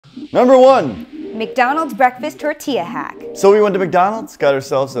Number 1. McDonald's breakfast tortilla hack. So we went to McDonald's, got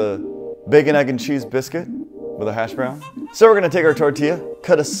ourselves a bacon, egg, and cheese biscuit with a hash brown. So we're gonna take our tortilla,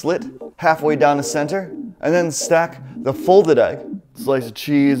 cut a slit halfway down the center, and then stack the folded egg, slice of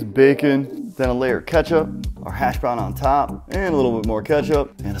cheese, bacon, then a layer of ketchup, our hash brown on top, and a little bit more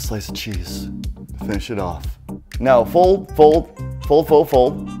ketchup, and a slice of cheese to finish it off. Now fold, fold, fold, fold,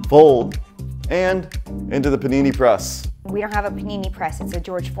 fold, fold, and into the panini press. We don't have a panini press, it's a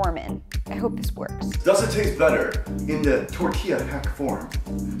George Foreman. I hope this works. Does it taste better in the tortilla hack form?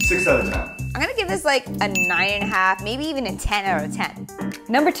 6 out of 10. I'm gonna give this like a 9.5, maybe even a 10 out of 10.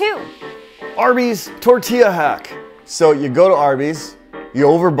 Number 2. Arby's tortilla hack. So you go to Arby's, you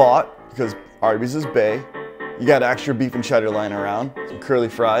overbought because Arby's is Bay. You got extra beef and cheddar lying around, some curly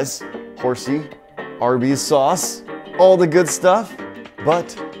fries, horsey, Arby's sauce, all the good stuff. But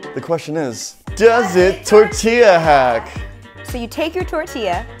the question is, does it tortilla hack? So you take your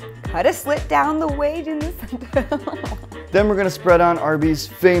tortilla, cut a slit down the wedge in the center. Then we're gonna spread on Arby's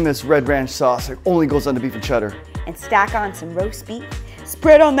famous red ranch sauce. It only goes on the beef and cheddar. And stack on some roast beef.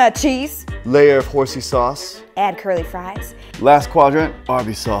 Spread on that cheese. Layer of horsey sauce. Add curly fries. Last quadrant,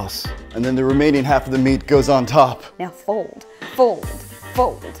 Arby's sauce. And then the remaining half of the meat goes on top. Now fold, fold,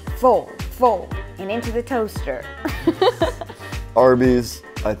 fold, fold, fold, and into the toaster. Arby's,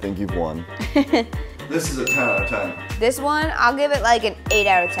 I think you've won. This is a 10 out of 10. This one, I'll give it like an 8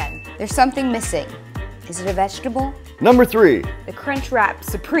 out of 10. There's something missing. Is it a vegetable? Number 3. The Crunch Wrap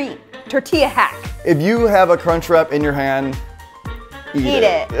Supreme Tortilla Hack. If you have a Crunch Wrap in your hand, eat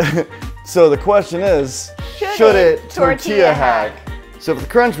it. So the question is, should it tortilla hack? So for the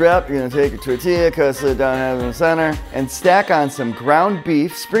Crunch Wrap, you're gonna take your tortilla, cut it down in the center, and stack on some ground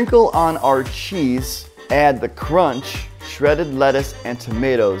beef, sprinkle on our cheese, add the crunch, shredded lettuce, and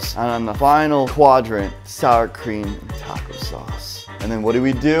tomatoes, and on the final quadrant, sour cream and taco sauce. And then what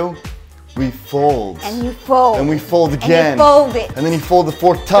do? We fold. And you fold. And we fold again. And you fold it. And then you fold the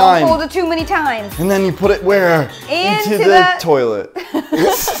 4th time. Don't fold it too many times. And then you put it where? Into the toilet.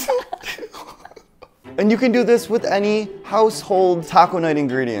 And you can do this with any household taco night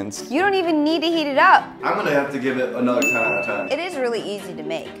ingredients. You don't even need to heat it up. I'm gonna have to give it another 10 out of 10. It is really easy to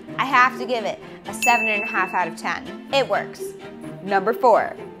make. I have to give it a 7.5 out of 10. It works. Number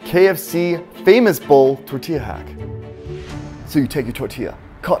 4. KFC famous bowl tortilla hack. So you take your tortilla,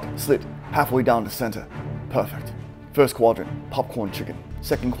 cut, slit, halfway down the center. Perfect. First quadrant, popcorn chicken.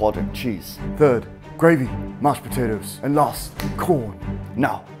 Second quadrant, cheese. Third, gravy, mashed potatoes. And last, corn.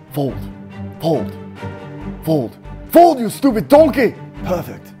 Now, fold, fold, fold, fold, you stupid donkey!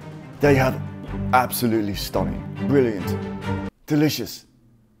 Perfect. There you have it. Absolutely stunning. Brilliant. Delicious.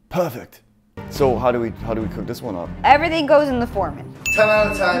 Perfect. So how do we cook this one up? Everything goes in the Foreman. 10 out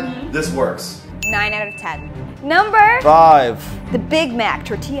of 10. This works. 9 out of 10. Number 5. The Big Mac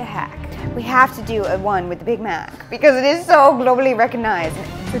Tortilla Hack. We have to do a one with the Big Mac because it is so globally recognized.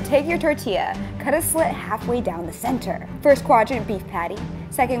 So take your tortilla, cut a slit halfway down the center. First quadrant, beef patty.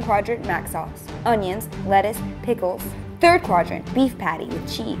 Second quadrant, mac sauce, onions, lettuce, pickles. Third quadrant, beef patty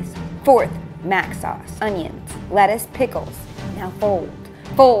with cheese. Fourth, mac sauce, onions, lettuce, pickles. Now fold,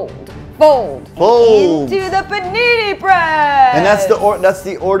 fold, fold, fold into the panini press. And that's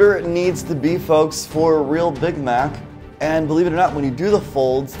the order it needs to be, folks, for a real Big Mac. And believe it or not, when you do the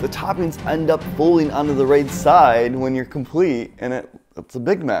folds, the toppings end up folding onto the right side when you're complete, and it's a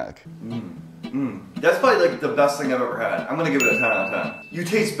Big Mac. That's probably like the best thing I've ever had. I'm gonna give it a 10 out of 10. You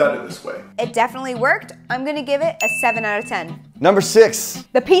taste better this way. It definitely worked. I'm gonna give it a 7 out of 10. Number 6.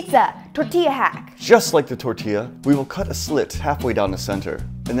 The Pizza Tortilla Hack. Just like the tortilla, we will cut a slit halfway down the center,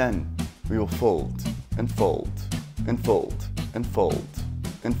 and then we will fold, and fold, and fold, and fold,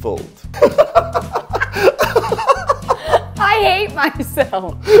 and fold. I hate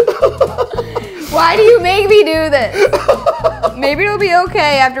myself. Why do you make me do this? Maybe it'll be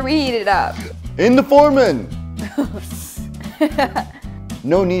okay after we heat it up. In the Foreman.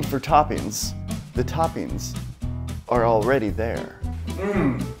 No need for toppings. The toppings are already there.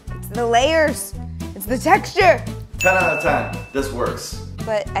 It's the layers. It's the texture. 10 out of 10. This works.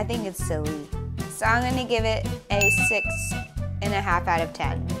 But I think it's silly. So I'm gonna give it a 6.5 out of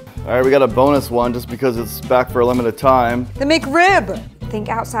 10. All right, we got a bonus one just because it's back for a limited time. The McRib. Think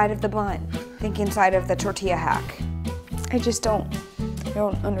outside of the bun. Think inside of the tortilla hack. I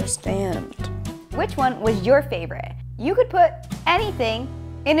don't understand. Which one was your favorite? You could put anything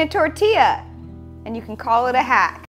in a tortilla and you can call it a hack.